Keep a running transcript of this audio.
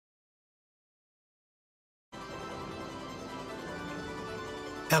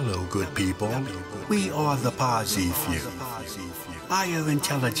Hello, good people. We are the Posse Few. Higher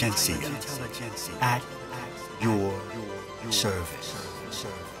Intelligentsia at your service.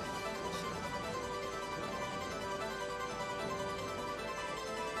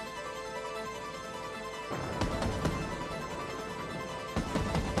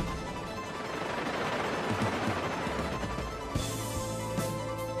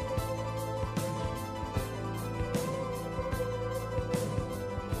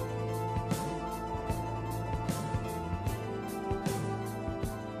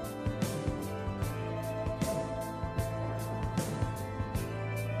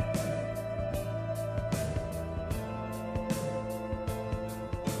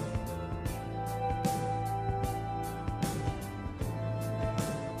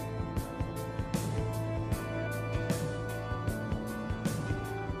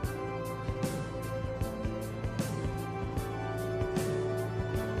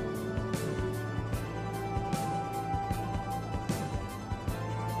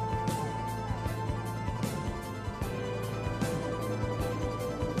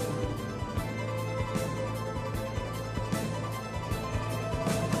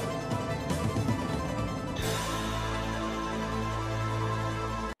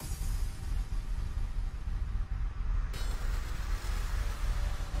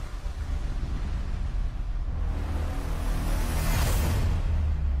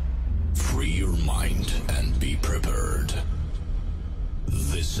 Free your mind and be prepared.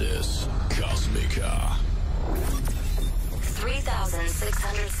 This is Cosmyca.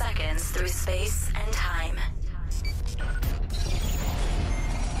 3,600 seconds through space and time.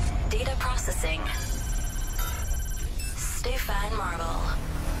 Data processing. Stefan Marble.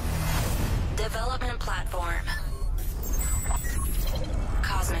 Development platform.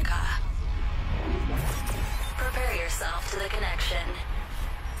 Cosmyca. Prepare yourself to the connection.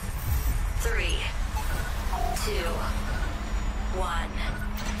 3, 2, 1.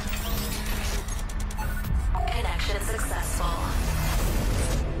 Connection successful.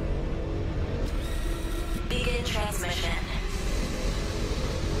 Begin transmission.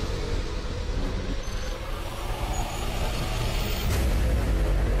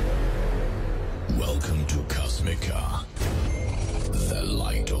 Welcome to Cosmyca, the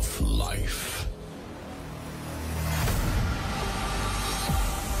light of life.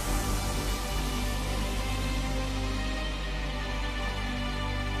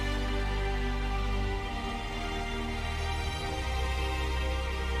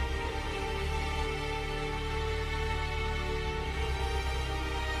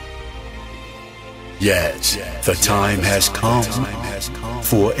 Yes, the time has come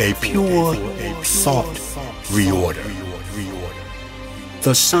for a pure thought reorder.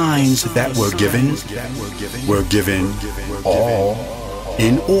 The signs that were given all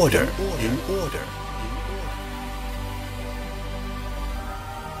in order.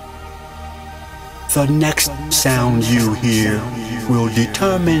 The next sound you hear will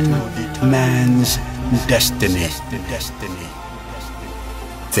determine man's destiny.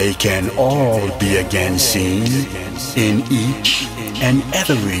 They can all be again seen in each and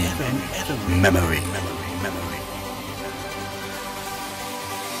every memory.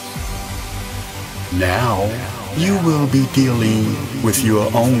 Now you will be dealing with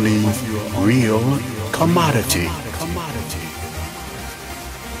your only real commodity,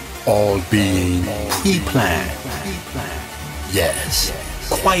 all being pre-planned. Yes,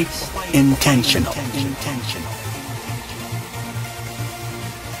 quite intentional.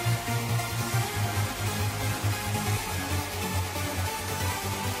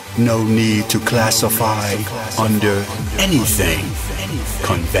 No need to classify under anything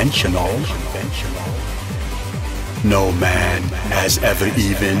conventional. No man has ever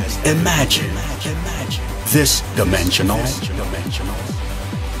even imagined this dimensional.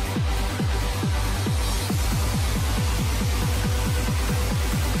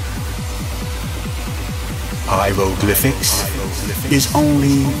 Hieroglyphics is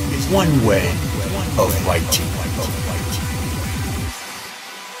only one way of writing.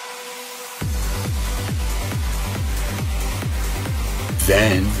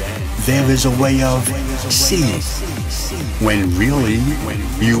 Then there is a way of seeing, when really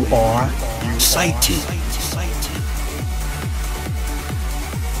you are sighting.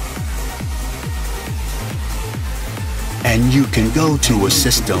 And you can go to a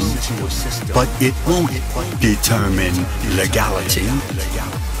system, but it won't determine legality,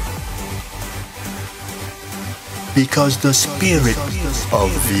 because the spirit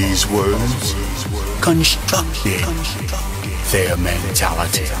of these words constructed their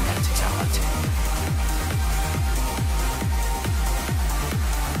mentality.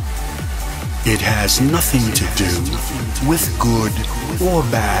 It has nothing to do with good or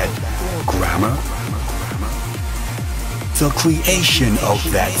bad grammar. The creation of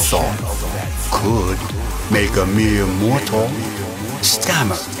that thought could make a mere mortal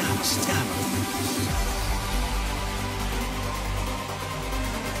stammer.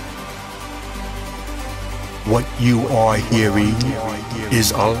 What you are hearing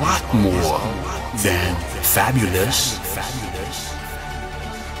is a lot more than fabulous,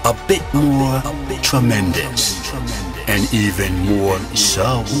 a bit more tremendous, and even more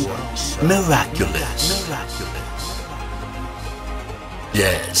so miraculous.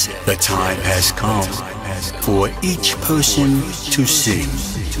 Yes, the time has come for each person to see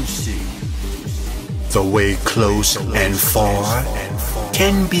the way close and far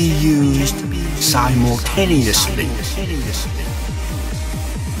can be used simultaneously.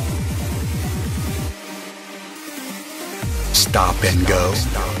 Stop and go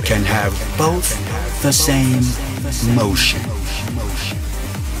can have both the same motion.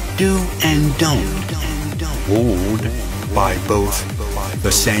 Do and don't hold by both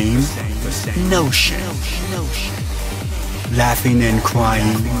the same notion. Laughing and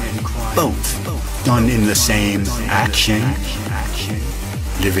crying, both done in the same action.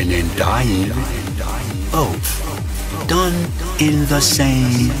 Living and dying, both done in the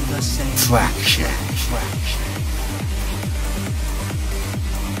same fraction.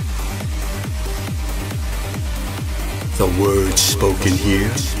 The words spoken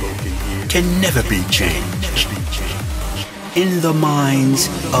here can never be changed. In the minds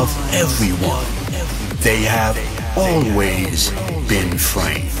of everyone, they have always been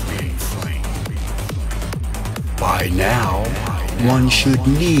framed. By now, one should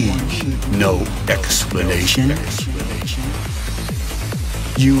need no explanation.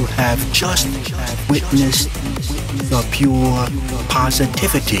 You have just witnessed the pure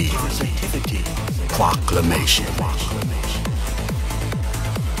positivity proclamation.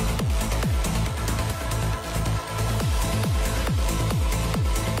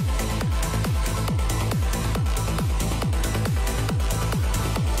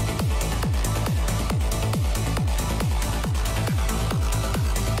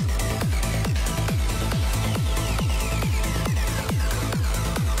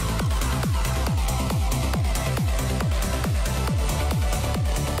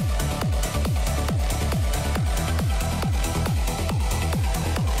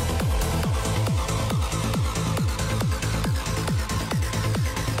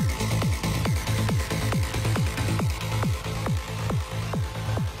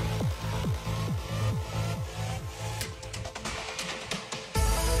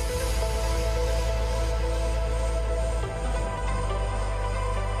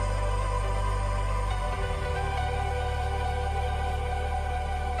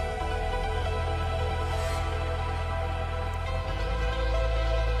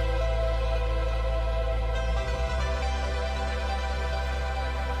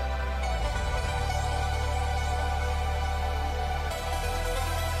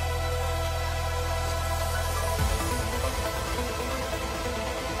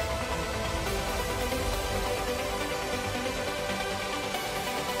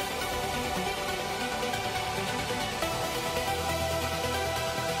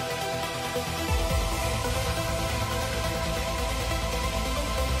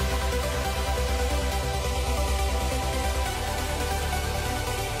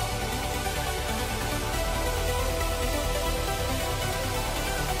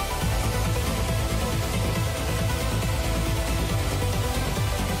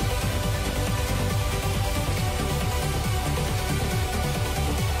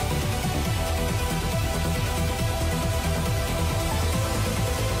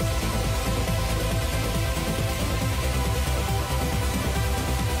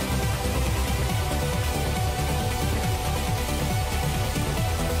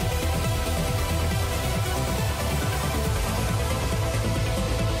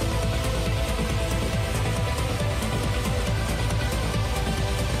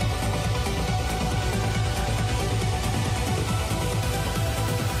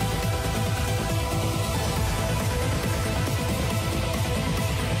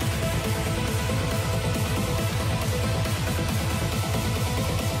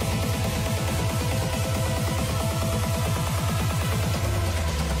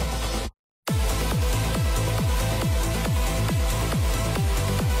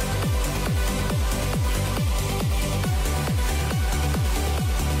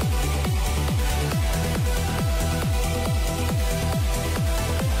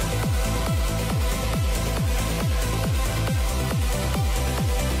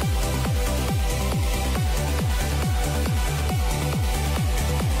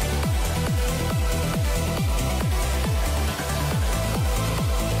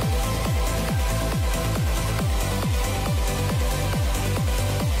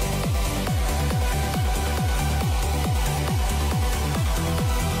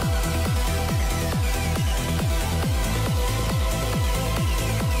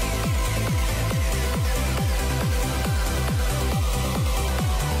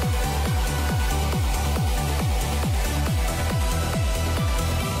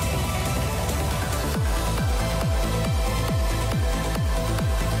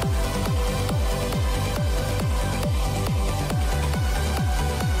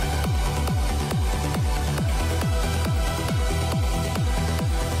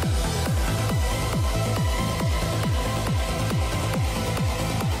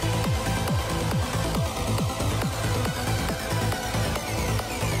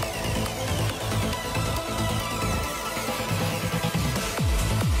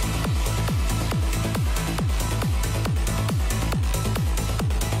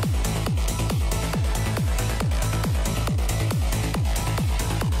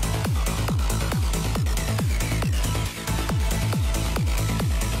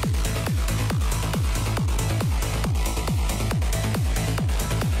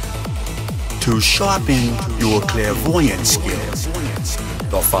 To sharpen your clairvoyant skills,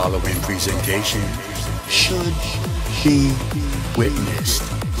 the following presentation should be witnessed.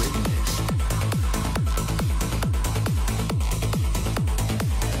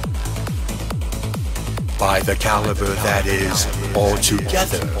 By the caliber that is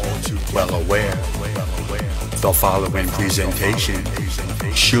altogether well aware, the following presentation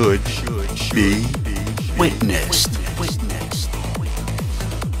should be witnessed.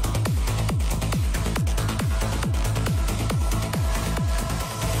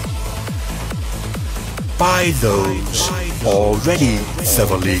 By those already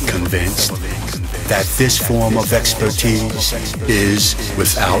thoroughly convinced that this form of expertise is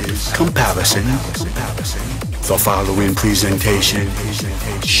without comparison, the following presentation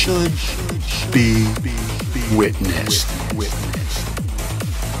should be witnessed.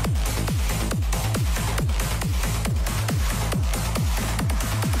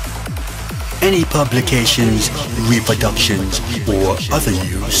 Any publications, reproductions, or other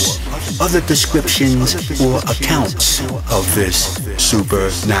use, other descriptions or accounts of this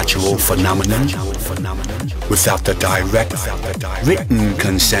supernatural phenomenon without the direct written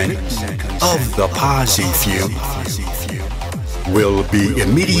consent of the Posse few will be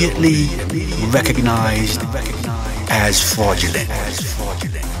immediately recognized as fraudulent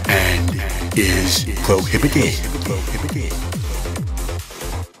and is prohibited.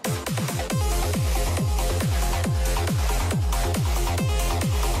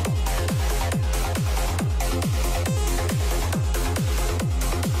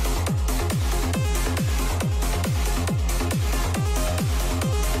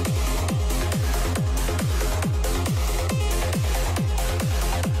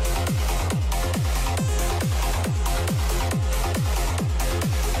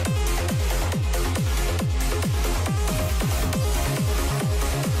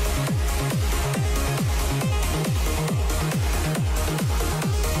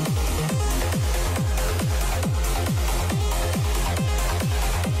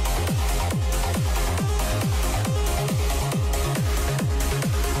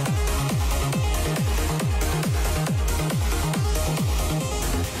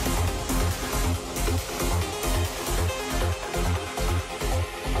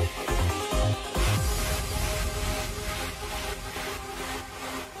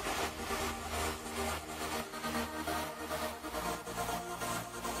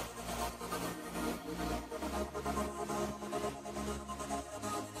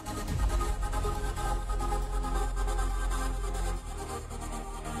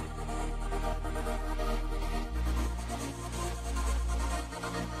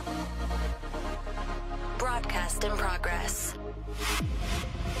 Broadcast in progress.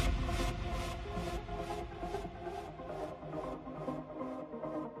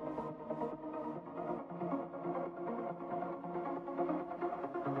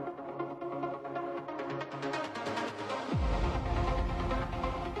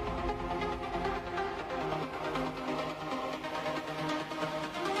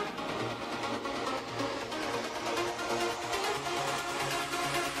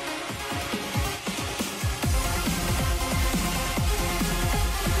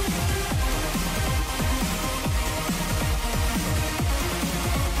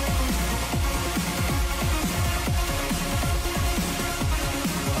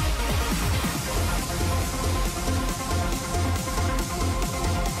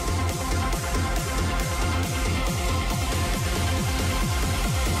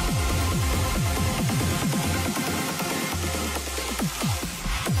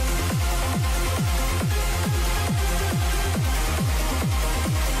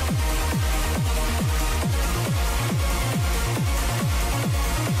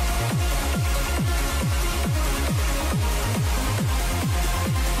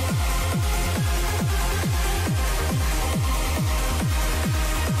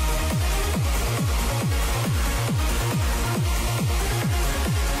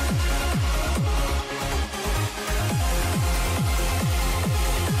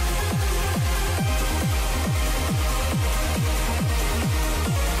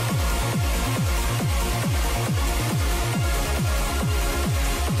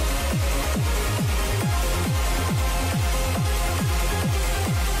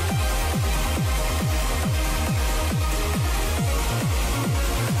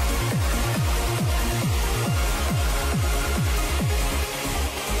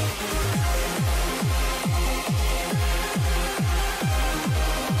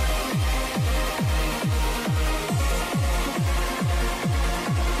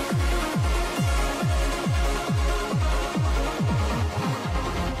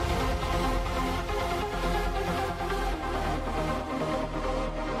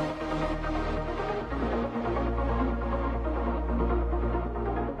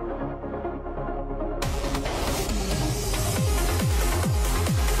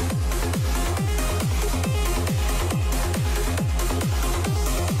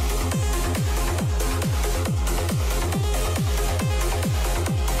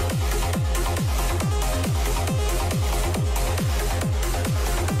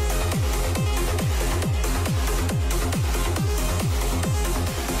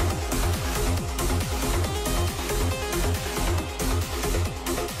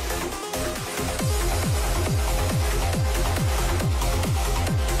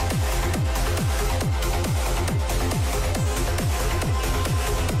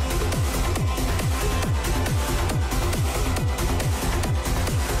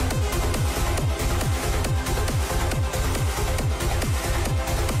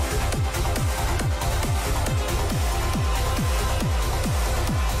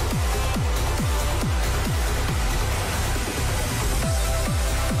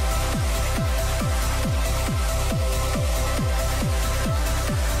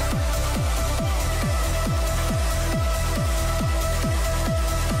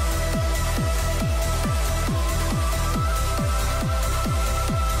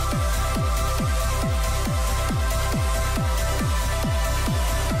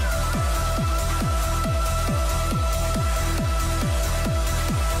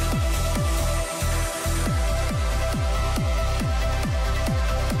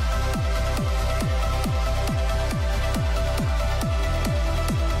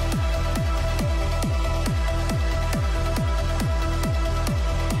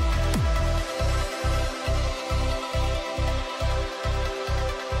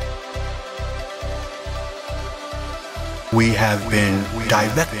 we have been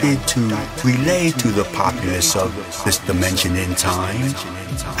directed to relay to the populace of this dimension in time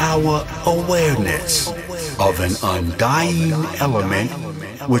our awareness of an undying element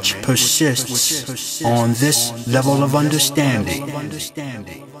which persists on this level of understanding.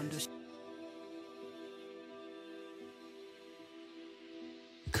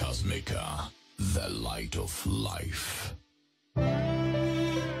 Cosmyca, the light of life.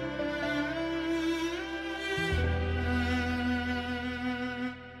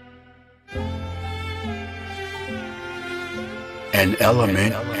 An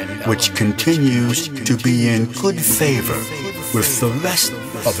element which continues to be in good favor with the rest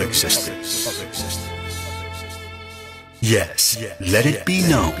of existence. Yes, let it be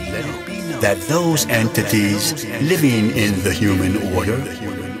known that those entities living in the human order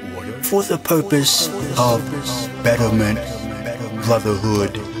for the purpose of betterment,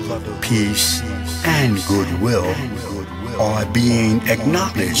 brotherhood, peace, and goodwill are being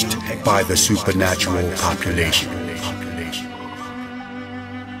acknowledged by the supernatural population.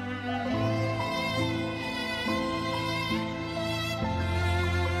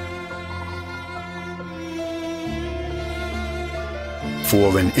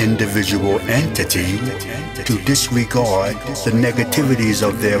 For an individual entity to disregard the negativities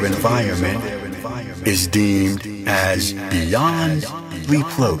of their environment is deemed as beyond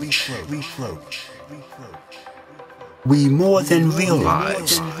reproach. We more than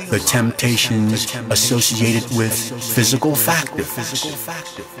realize the temptations associated with physical factors.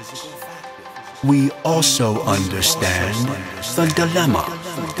 We also understand the dilemma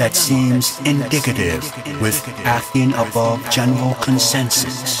that seems indicative with acting above general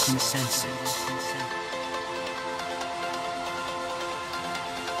consensus.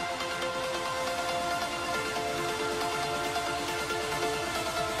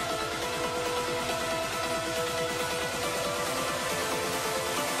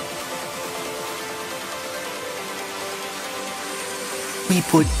 We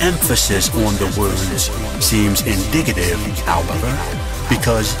put emphasis on the words seems indicative, however,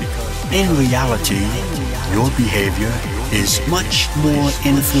 because in reality, your behavior is much more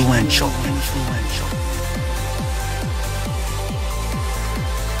influential.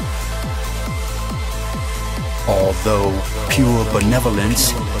 Although pure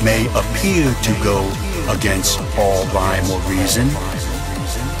benevolence may appear to go against all rhyme or reason,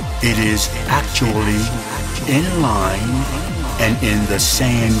 it is actually in line and in the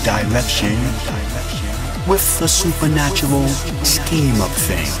same direction with the supernatural scheme of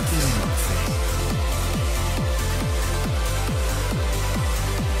things.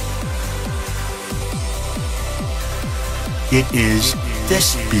 It is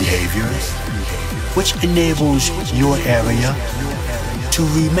this behavior which enables your area to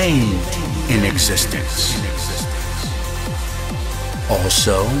remain in existence.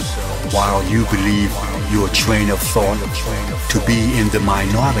 Also, while you believe your train of thought to be in the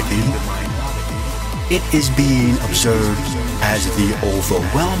minority, it is being observed as the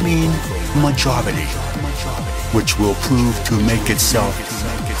overwhelming majority, which will prove to make itself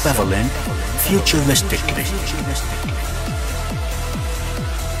prevalent futuristically.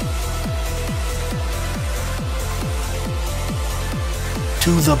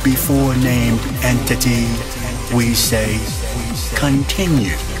 To the before named entity, we say,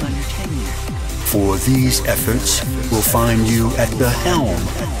 continue. For these efforts will find you at the helm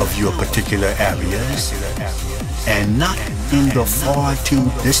of your particular areas and not in the far too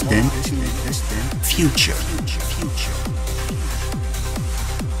distant future.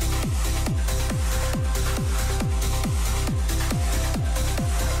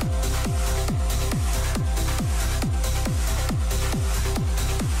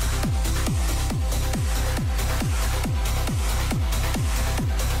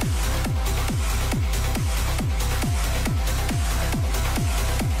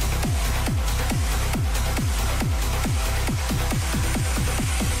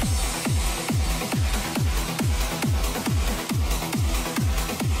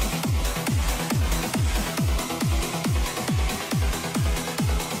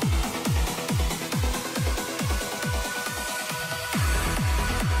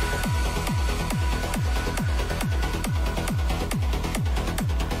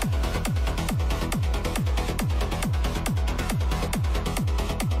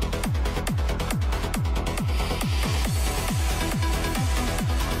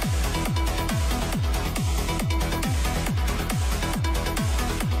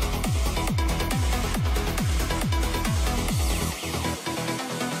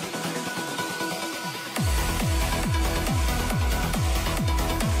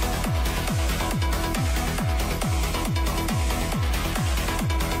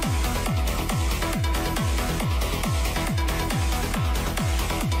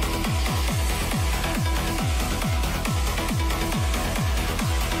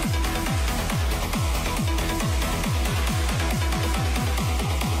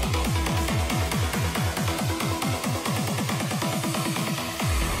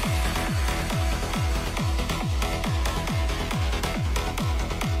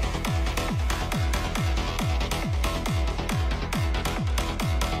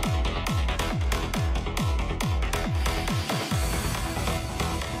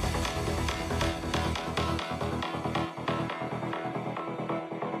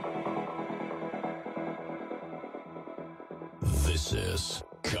 is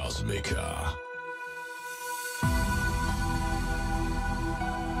Cosmyca.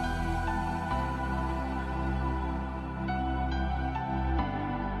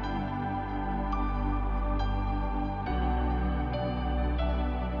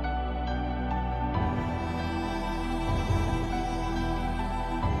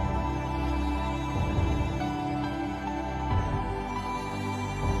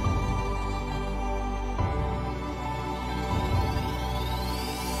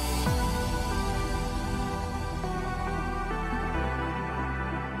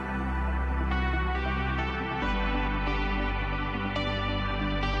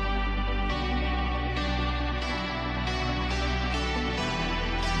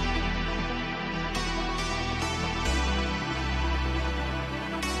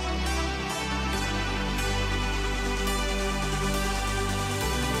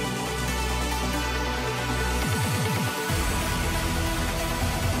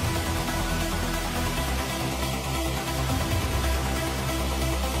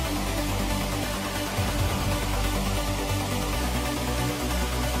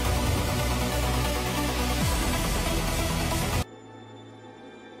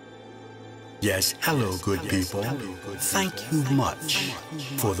 Yes, hello, good people. Thank you much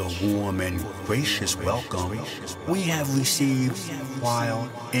for the warm and gracious welcome we have received while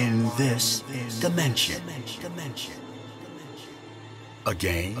in this dimension.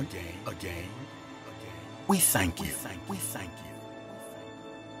 Again, we thank you.